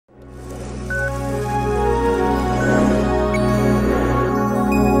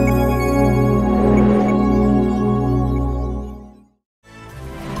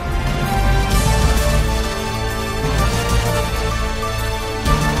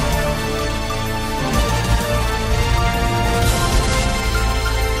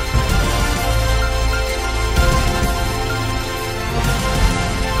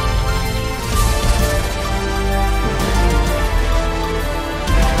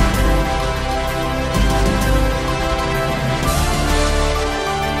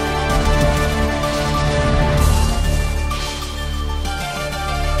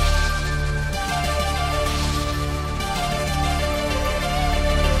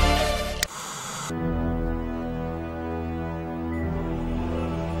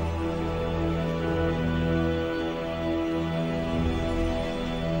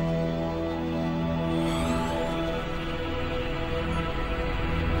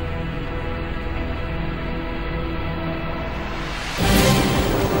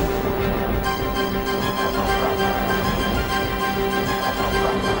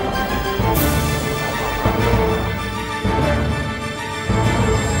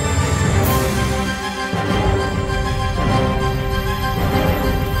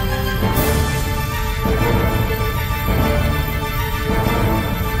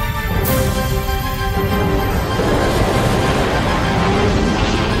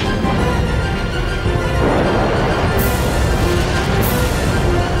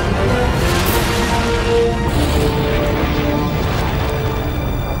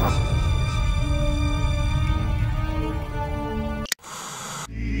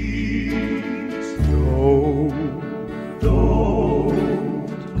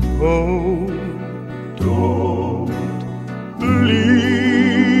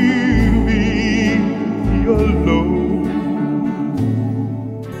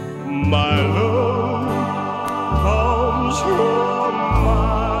my love comes from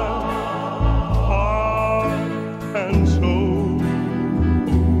my heart and soul.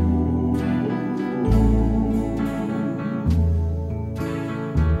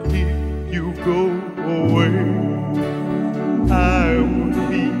 If you go away, I would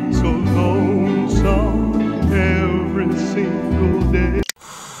be so lonesome every single day.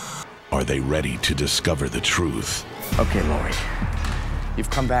 Are they ready to discover the truth? Okay, Lori. You've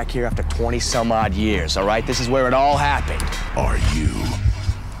come back here after 20-some-odd years, all right? This is where it all happened. Are you?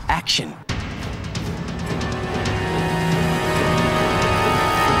 Action.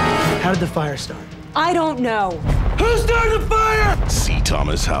 How did the fire start? I don't know. Who started the fire? C.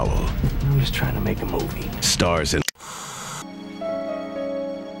 Thomas Howell. I'm just trying to make a movie. Stars in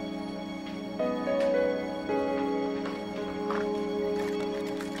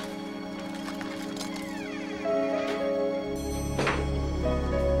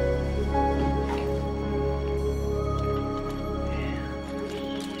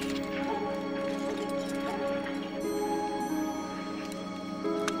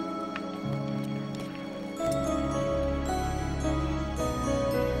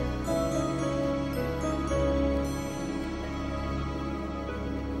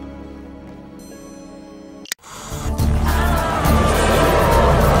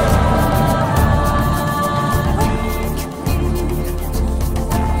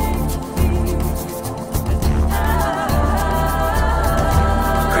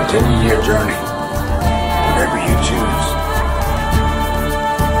Continue your journey, whatever you choose.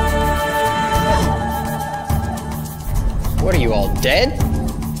 What are you, all dead?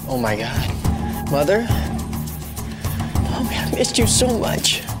 Oh my God. Mother? Mommy, I missed you so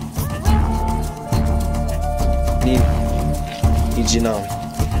much. Need Jann.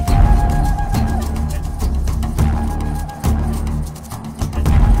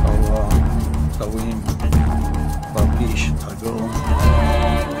 Allah, Kavim, Babish,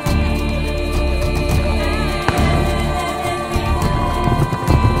 Tago.